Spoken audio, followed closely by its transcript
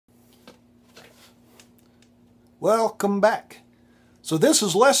Welcome back. So this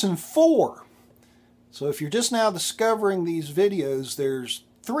is lesson 4. So if you're just now discovering these videos, there's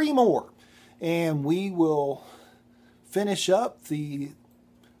 3 more. And we will finish up the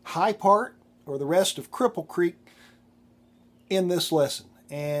high part or the rest of Cripple Creek in this lesson.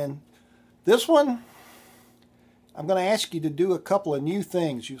 And this one, I'm going to ask you to do a couple of new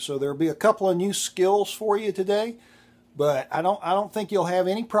things. So there'll be a couple of new skills for you today, but I don't think you'll have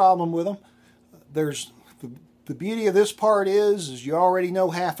any problem with them. The beauty of this part is you already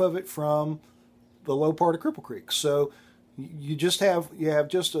know half of it from the low part of Cripple Creek. So you have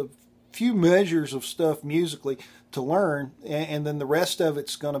just a few measures of stuff musically to learn, and then the rest of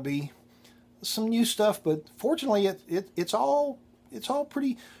it's going to be some new stuff. But fortunately, it's all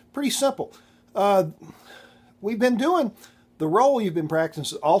pretty simple. We've been doing the roll you've been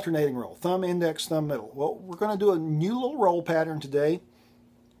practicing, alternating roll, thumb, index, thumb, middle. Well, we're going to do a new little roll pattern today.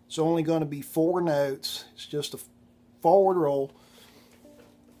 It's only going to be 4 notes. It's just a forward roll,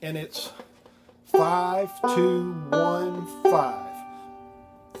 and it's 5, 2, 1, 5.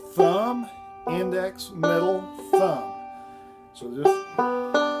 Thumb, index, middle, thumb. So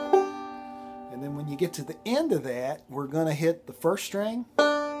and then when you get to the end of that, we're going to hit the first string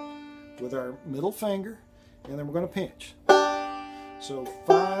with our middle finger, and then we're going to pinch. So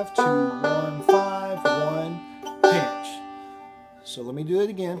 5, 2, 1, 5, 1, pinch. So let me do it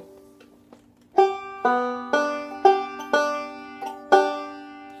again. So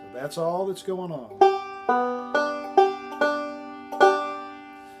that's all that's going on.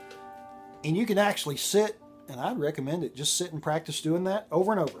 And you can actually sit, and I'd recommend it, just sit and practice doing that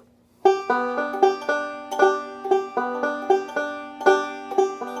over and over.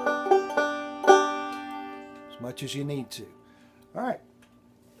 As much as you need to. All right.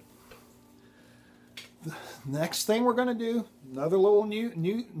 The next thing we're going to do, another little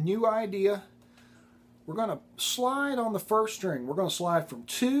new idea. We're going to slide on the first string. We're going to slide from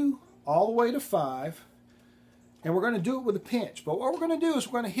 2 all the way to 5, and we're going to do it with a pinch. But what we're going to do is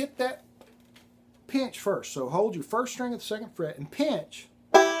we're going to hit that pinch first. So hold your first string at the 2nd fret and pinch.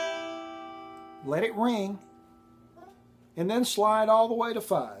 Let it ring, and then slide all the way to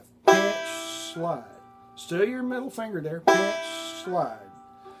 5. Pinch, slide. Still your middle finger there. Pinch, slide.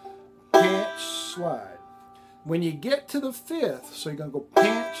 Pinch, slide. When you get to the 5th, so you're going to go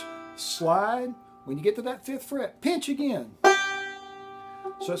pinch, slide. When you get to that 5th fret, pinch again.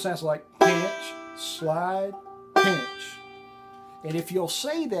 So it sounds like pinch, slide, pinch. And if you'll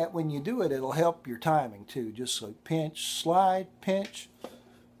say that when you do it, it'll help your timing too. Just so pinch, slide, pinch,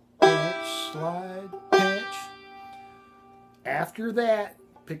 pinch, slide, pinch. After that,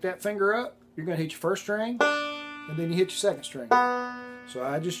 pick that finger up. You're going to hit your first string, and then you hit your 2nd string. So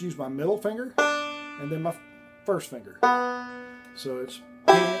I just use my middle finger and then my first finger. So it's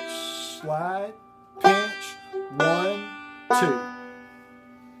pinch, slide, pinch, 1, 2.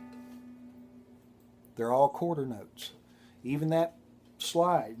 They're all quarter notes. Even that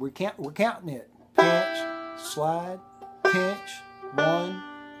slide, we're counting it. Pinch, slide, pinch, 1,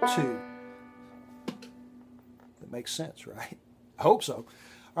 2. That makes sense, right? I hope so.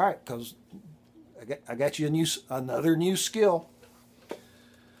 All right, because I got you another new skill.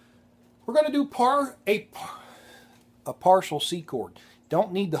 We're going to do a partial C chord.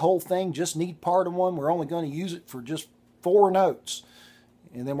 Don't need the whole thing, just need part of one. We're only going to use it for just 4 notes.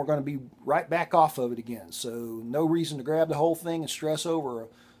 And then we're going to be right back off of it again. So no reason to grab the whole thing and stress over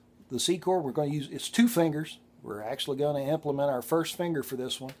the C chord. We're going to use, it's 2 fingers. We're actually going to implement our first finger for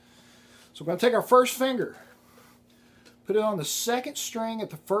this one. So we're going to take our first finger, put it on the 2nd string at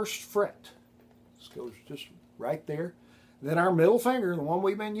the 1st fret. This goes just right there. Then our middle finger, the one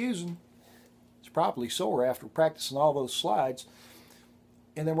we've been using, it's probably sore after practicing all those slides.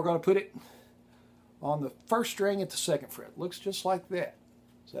 And then we're going to put it on the 1st string at the 2nd fret. Looks just like that.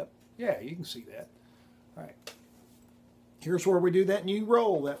 Yeah, you can see that. All right. Here's where we do that new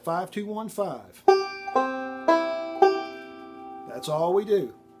roll, that 5, 2, 1, 5. That's all we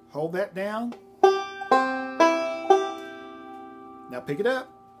do. Hold that down. Now pick it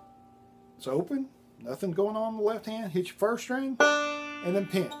up. It's open. Nothing going on the left hand. Hit your first string and then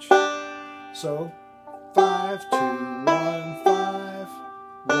pinch. So 5, 2, 1, 5,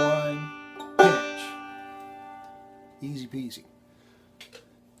 1, pinch. Easy peasy.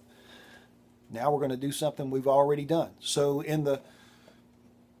 Now we're going to do something we've already done. So in the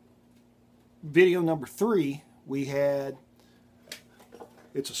video number 3, we had,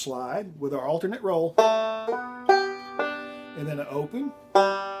 it's a slide with our alternate roll, and then an open,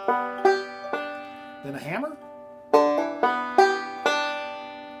 then a hammer,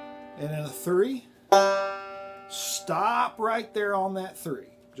 and then a 3. Stop right there on that 3.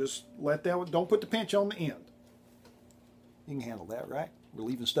 Just let that, don't put the pinch on the end. You can handle that, right? We're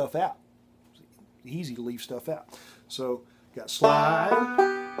leaving stuff out. It's easy to leave stuff out. So, got slide,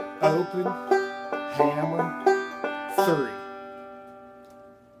 open, hammer, 3.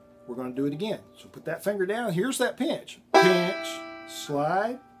 We're going to do it again. So put that finger down. Here's that pinch. Pinch,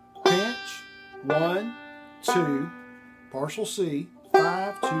 slide, pinch, 1, 2, partial C,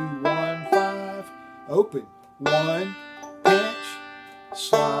 5, 2, 1, 5, open, 1, pinch,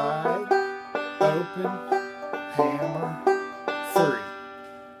 slide, open, hammer, 3.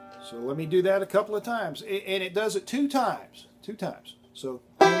 So let me do that a couple of times. And it does it 2 times. 2 times. So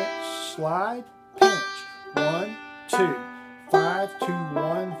pinch, slide, pinch, 1, 2, 5, 2,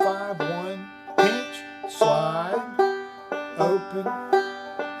 1, 5, 1, pinch, slide, open,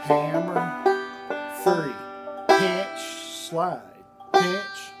 hammer, 3, pinch, slide,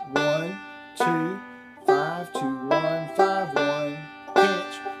 pinch, 1, 2, 5, 2, 1, 5, 1,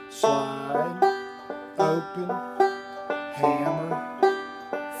 pinch, slide, open, hammer,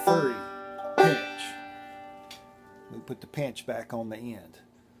 3, pinch. We put the pinch back on the end.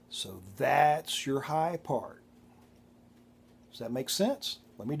 So that's your high part. Does that make sense?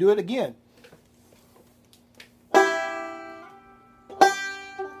 Let me do it again.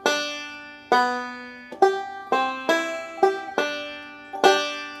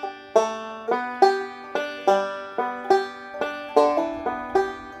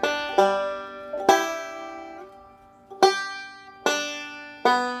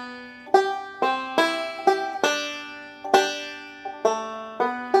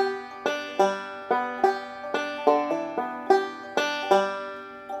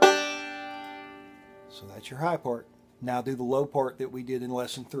 So that's your high part. Now do the low part that we did in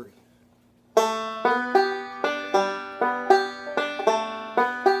lesson 3.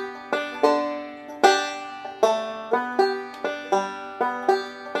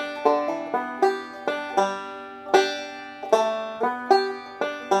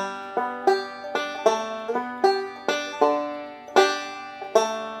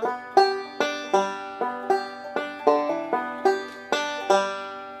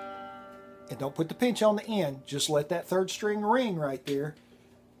 And don't put the pinch on the end. Just let that 3rd string ring right there.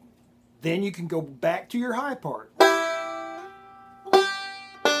 Then you can go back to your high part.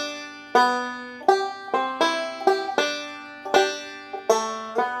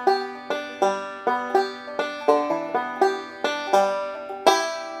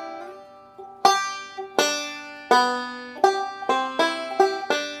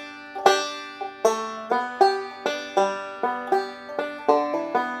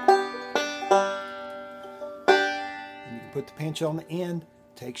 Put the pinch on the end,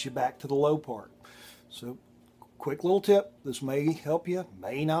 takes you back to the low part. So, quick little tip, this may help you,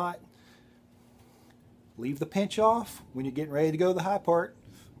 may not. Leave the pinch off when you're getting ready to go to the high part.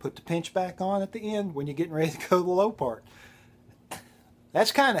 Put the pinch back on at the end when you're getting ready to go to the low part.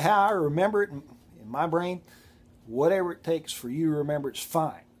 That's kind of how I remember it in my brain. Whatever it takes for you to remember, it's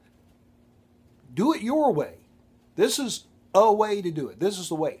fine. Do it your way. This is a way to do it. This is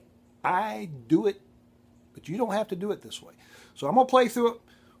the way I do it. But you don't have to do it this way. So I'm going to play through it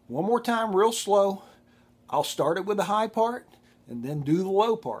one more time real slow. I'll start it with the high part and then do the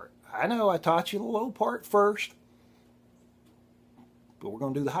low part. I know I taught you the low part first, but we're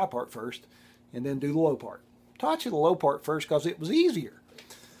going to do the high part first and then do the low part. Taught you the low part first because it was easier.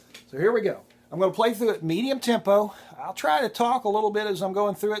 So here we go. I'm going to play through it medium tempo. I'll try to talk a little bit as I'm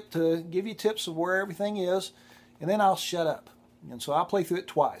going through it to give you tips of where everything is, and then I'll shut up. And so I'll play through it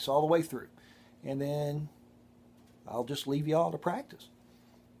twice, all the way through. And then I'll just leave you all to practice.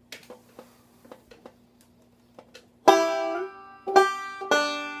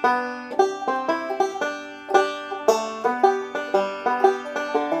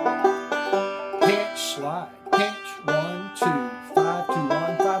 Pinch, slide, pinch, 1, 2, 5, 2,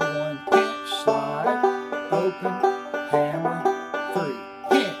 1, 5, 1, pinch, slide, open, hammer, 3,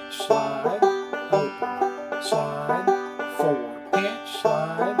 pinch, slide, open, slide, 4, pinch,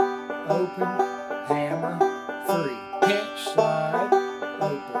 slide, open, hammer, 3, pinch, slide,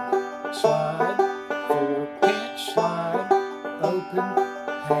 open, slide, 4, pinch, slide, open,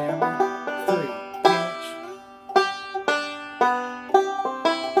 hammer, 3, pinch.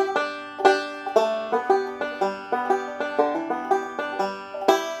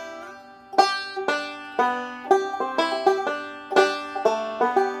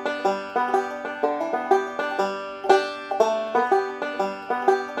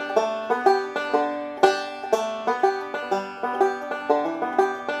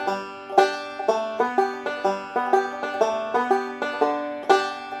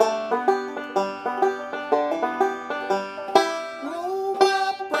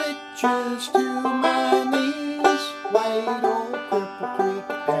 To my knees, wait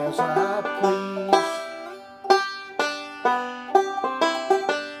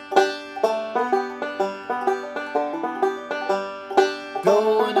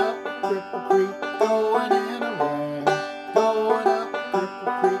Going up Cripple Creek, going in a line. Going up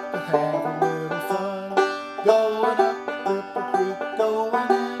Cripple Creek to have a little fun. Going up Cripple Creek,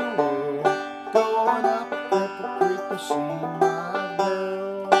 going in a whirl. Going up Cripple Creek to see my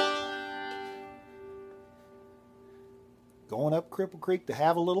girl. Going up Cripple Creek to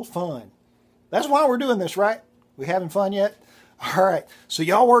have a little fun. That's why we're doing this, right? We having fun yet? All right, so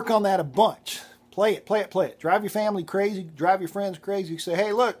y'all work on that a bunch. Play it, play it, play it. Drive your family crazy, drive your friends crazy. Say,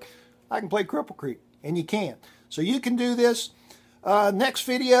 hey, look, I can play Cripple Creek, and you can. So you can do this. Next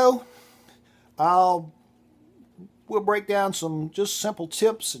video, we'll break down some just simple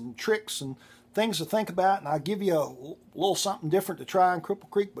tips and tricks and things to think about, and I'll give you a little something different to try on Cripple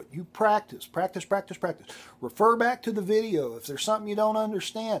Creek, but you practice, practice, practice, practice. Refer back to the video. If there's something you don't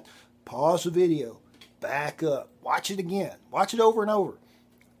understand, pause the video, back up, watch it again, watch it over and over.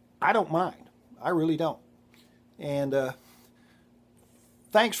 I don't mind. I really don't. And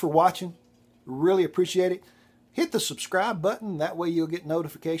thanks for watching. Really appreciate it. Hit the subscribe button. That way you'll get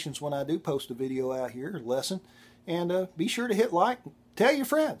notifications when I do post a video out here, a lesson. And be sure to hit like. Tell your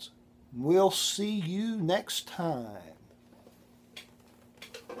friends. We'll see you next time.